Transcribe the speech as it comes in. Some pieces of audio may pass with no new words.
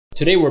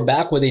Today we're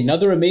back with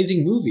another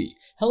amazing movie.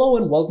 Hello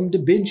and welcome to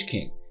Binge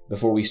King.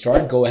 Before we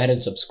start, go ahead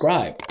and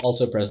subscribe.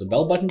 Also press the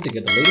bell button to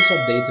get the latest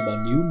updates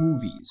about new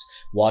movies.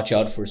 Watch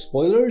out for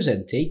spoilers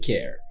and take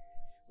care.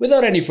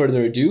 Without any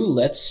further ado,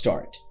 let's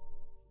start.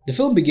 The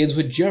film begins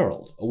with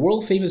Gerald, a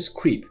world-famous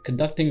creep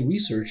conducting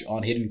research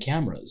on hidden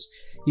cameras.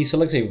 He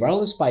selects a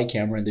wireless spy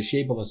camera in the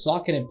shape of a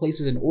socket and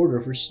places an order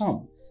for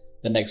some.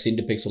 The next scene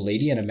depicts a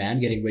lady and a man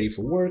getting ready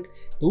for work.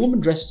 The woman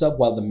dresses up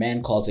while the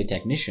man calls a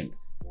technician.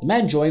 The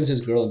man joins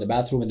his girl in the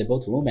bathroom and they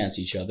both romance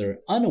each other,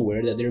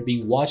 unaware that they're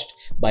being watched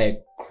by a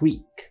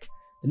creep.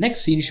 The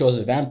next scene shows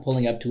a van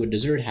pulling up to a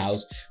desert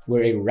house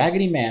where a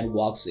raggedy man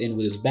walks in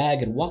with his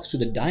bag and walks to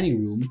the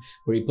dining room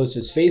where he puts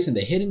his face in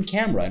the hidden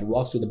camera and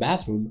walks to the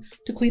bathroom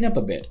to clean up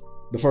a bit,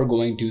 before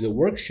going to the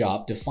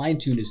workshop to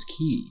fine-tune his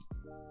key.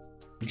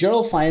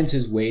 Gerald finds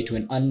his way to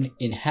an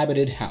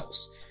uninhabited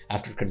house.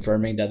 After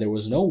confirming that there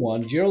was no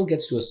one, Gerald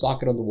gets to a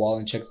socket on the wall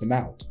and checks them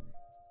out.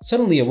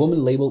 Suddenly, a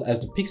woman labeled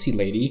as the Pixie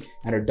Lady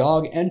and her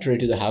dog enter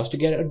into the house to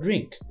get a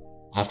drink.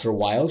 After a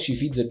while, she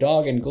feeds the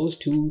dog and goes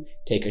to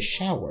take a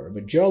shower,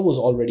 but Gerald was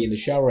already in the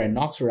shower and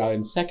knocks her out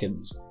in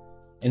seconds.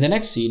 In the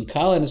next scene,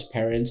 Kyle and his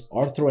parents,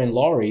 Arthur and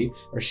Laurie,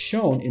 are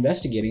shown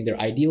investigating their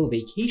ideal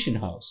vacation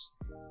house.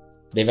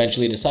 They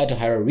eventually decide to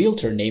hire a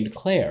realtor named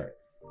Claire.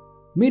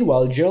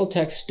 Meanwhile, Gerald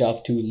texts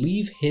Stuff to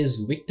leave his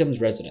victim's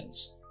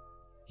residence.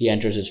 He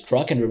enters his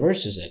truck and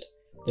reverses it.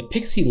 The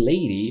Pixie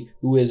Lady,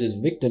 who is his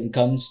victim,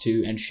 comes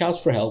to and shouts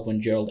for help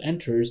when Gerald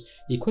enters.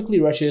 He quickly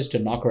rushes to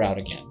knock her out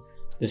again,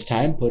 this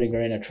time putting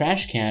her in a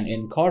trash can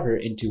and cart her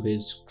into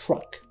his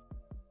truck.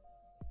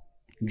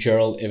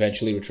 Gerald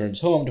eventually returns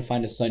home to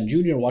find his son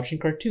Junior watching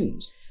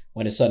cartoons.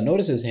 When his son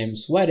notices him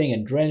sweating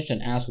and drenched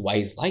and asks why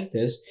he's like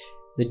this,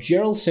 the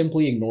Gerald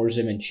simply ignores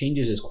him and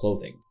changes his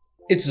clothing.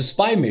 It's the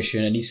spy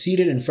mission and he's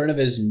seated in front of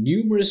his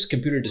numerous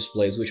computer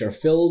displays which are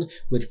filled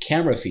with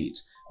camera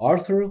feeds.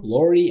 Arthur,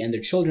 Laurie, and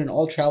their children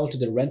all travel to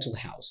the rental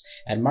house,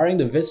 admiring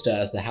the vista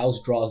as the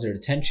house draws their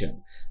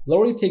attention.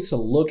 Laurie takes a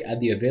look at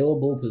the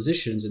available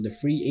positions in the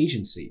free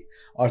agency.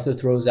 Arthur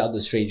throws out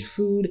the strange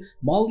food.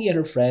 Molly and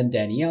her friend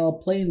Danielle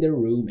play in their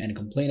room and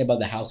complain about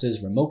the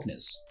house's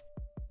remoteness.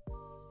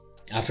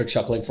 After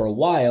chuckling for a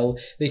while,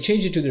 they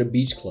change into their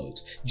beach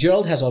clothes.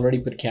 Gerald has already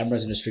put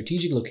cameras in a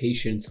strategic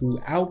location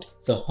throughout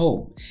the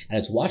home and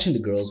is watching the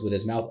girls with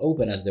his mouth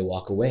open as they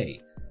walk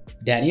away.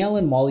 Danielle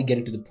and Molly get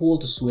into the pool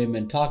to swim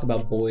and talk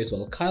about boys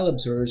while Kyle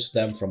observes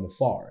them from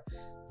afar.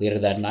 Later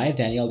that night,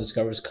 Danielle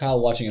discovers Kyle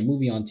watching a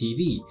movie on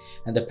TV,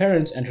 and the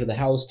parents enter the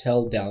house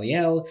tell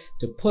Danielle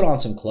to put on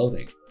some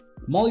clothing.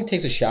 Molly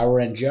takes a shower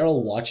and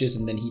Gerald watches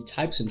and then he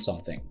types in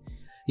something.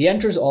 He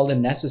enters all the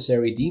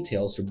necessary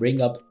details to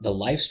bring up the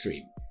live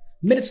stream.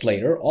 Minutes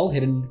later, all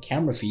hidden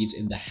camera feeds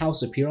in the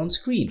house appear on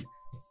screen.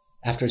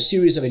 After a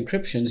series of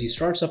encryptions, he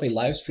starts up a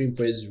live stream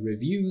for his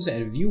reviews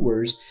and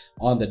viewers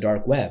on the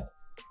dark web.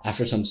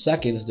 After some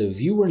seconds, the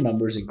viewer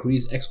numbers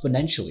increase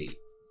exponentially.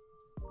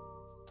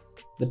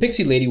 The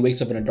Pixie Lady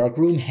wakes up in a dark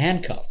room,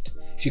 handcuffed.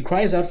 She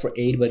cries out for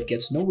aid but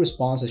gets no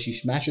response as she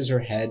smashes her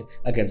head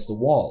against the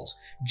walls.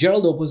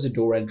 Gerald opens the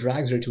door and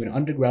drags her to an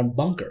underground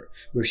bunker,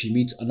 where she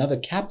meets another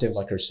captive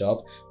like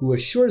herself who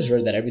assures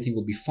her that everything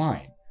will be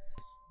fine.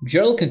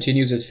 Gerald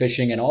continues his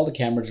fishing and all the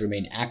cameras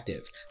remain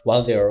active.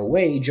 While they are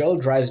away, Gerald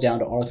drives down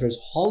to Arthur's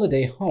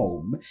holiday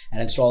home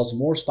and installs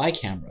more spy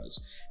cameras.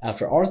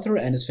 After Arthur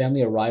and his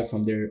family arrive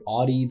from their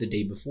Audi the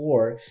day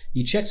before,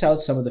 he checks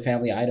out some of the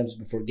family items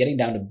before getting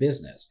down to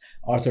business.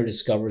 Arthur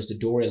discovers the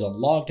door is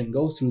unlocked and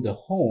goes through the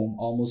home,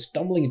 almost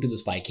stumbling into the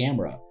spy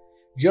camera.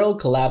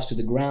 Gerald collapsed to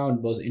the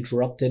ground but was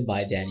interrupted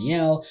by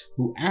Danielle,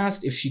 who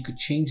asked if she could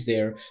change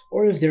there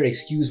or if their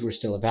excuse were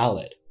still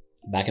valid.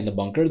 Back in the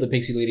bunker, the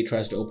Pixie Lady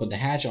tries to open the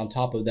hatch on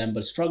top of them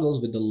but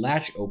struggles with the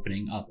latch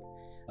opening up.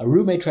 A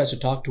roommate tries to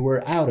talk to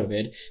her out of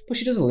it, but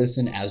she doesn't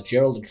listen as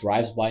Gerald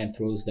drives by and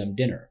throws them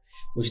dinner,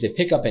 which they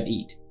pick up and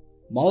eat.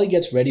 Molly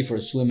gets ready for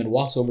a swim and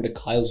walks over to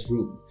Kyle's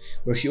room,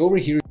 where she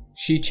overhears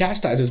she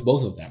chastises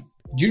both of them.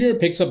 Junior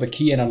picks up a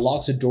key and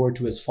unlocks the door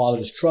to his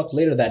father's truck.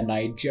 Later that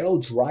night,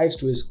 Gerald drives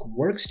to his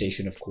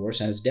workstation, of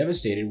course, and is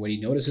devastated when he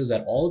notices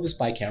that all of his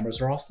spy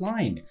cameras are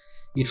offline.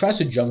 He tries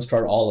to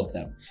jumpstart all of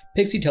them.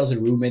 Pixie tells her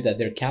roommate that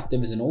their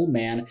captive is an old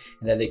man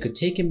and that they could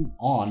take him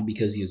on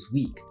because he is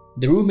weak.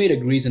 The roommate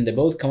agrees and they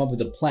both come up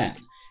with a plan.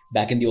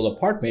 Back in the old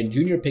apartment,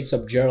 Junior picks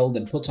up Gerald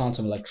and puts on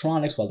some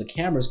electronics while the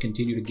cameras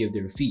continue to give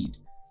their feed.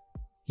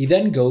 He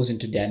then goes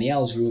into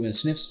Danielle's room and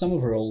sniffs some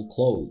of her old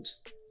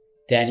clothes.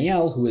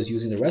 Danielle, who is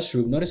using the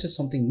restroom, notices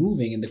something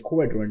moving in the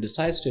corridor and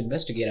decides to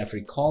investigate after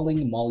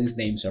calling Molly's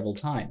name several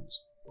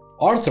times.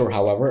 Arthur,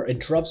 however,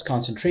 interrupts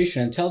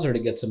concentration and tells her to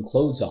get some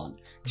clothes on.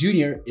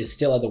 Junior is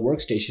still at the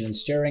workstation and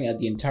staring at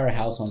the entire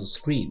house on the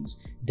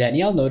screens.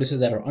 Danielle notices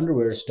that her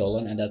underwear is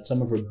stolen and that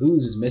some of her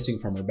booze is missing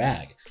from her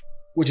bag,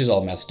 which is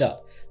all messed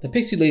up. The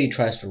Pixie Lady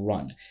tries to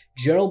run.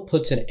 Gerald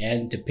puts an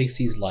end to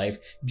Pixie's life.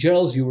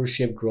 Gerald's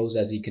viewership grows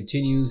as he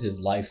continues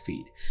his live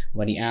feed.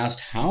 When he asked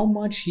how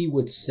much he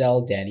would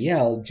sell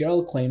Danielle,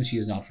 Gerald claims she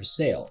is not for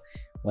sale.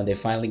 When they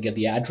finally get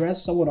the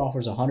address, someone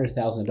offers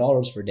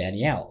 $100,000 for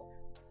Danielle.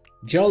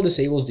 Gerald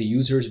disables the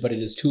users, but it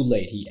is too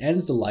late. He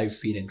ends the live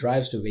feed and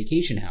drives to a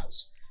vacation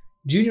house.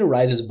 Junior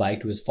rides his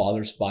bike to his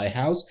father's spy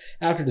house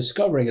after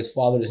discovering his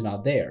father is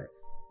not there.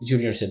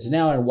 Junior sits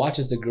down and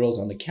watches the girls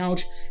on the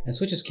couch and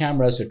switches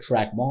cameras to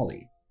track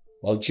Molly.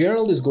 While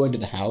Gerald is going to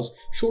the house,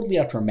 shortly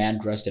after a man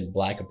dressed in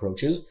black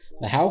approaches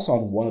the house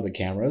on one of the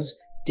cameras,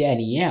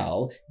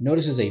 Danielle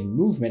notices a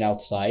movement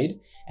outside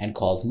and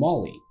calls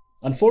Molly.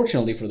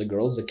 Unfortunately for the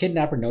girls, the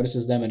kidnapper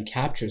notices them and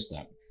captures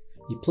them.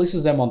 He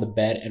places them on the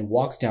bed and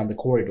walks down the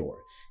corridor.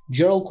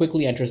 Gerald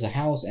quickly enters the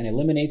house and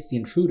eliminates the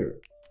intruder.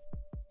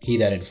 He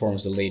then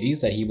informs the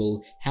ladies that he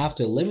will have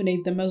to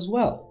eliminate them as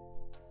well.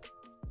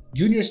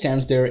 Junior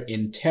stands there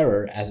in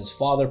terror as his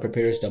father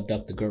prepares to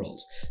abduct the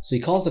girls, so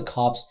he calls the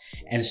cops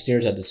and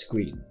stares at the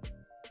screen.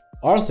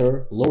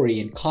 Arthur, Lori,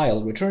 and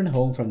Kyle return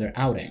home from their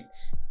outing.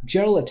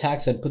 Gerald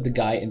attacks and puts the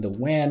guy in the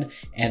van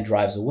and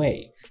drives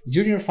away.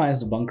 Junior finds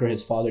the bunker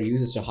his father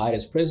uses to hide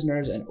his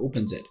prisoners and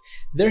opens it.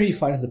 There he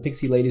finds the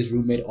Pixie Lady's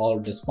roommate all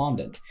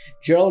despondent.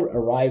 Gerald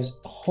arrives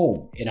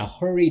home. In a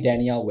hurry,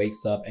 Danielle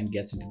wakes up and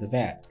gets into the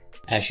van.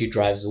 As she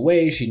drives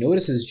away, she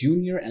notices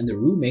Junior and the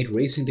roommate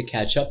racing to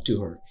catch up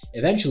to her.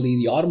 Eventually,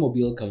 the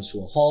automobile comes to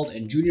a halt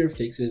and Junior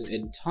fixes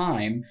in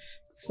time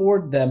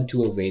for them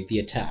to evade the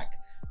attack.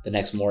 The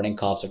next morning,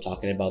 cops are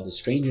talking about the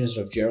strangeness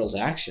of Gerald's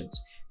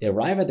actions. They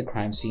arrive at the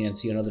crime scene and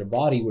see another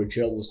body where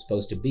Gerald was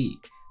supposed to be.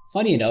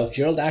 Funny enough,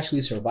 Gerald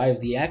actually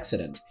survived the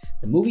accident.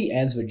 The movie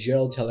ends with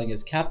Gerald telling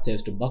his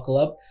captives to buckle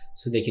up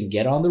so they can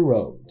get on the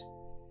road.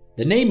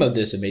 The name of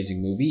this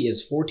amazing movie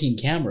is 14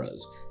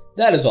 Cameras.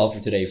 That is all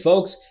for today,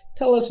 folks.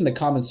 Tell us in the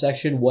comment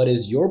section what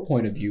is your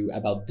point of view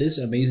about this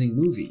amazing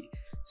movie.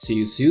 See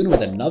you soon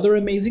with another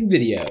amazing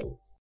video.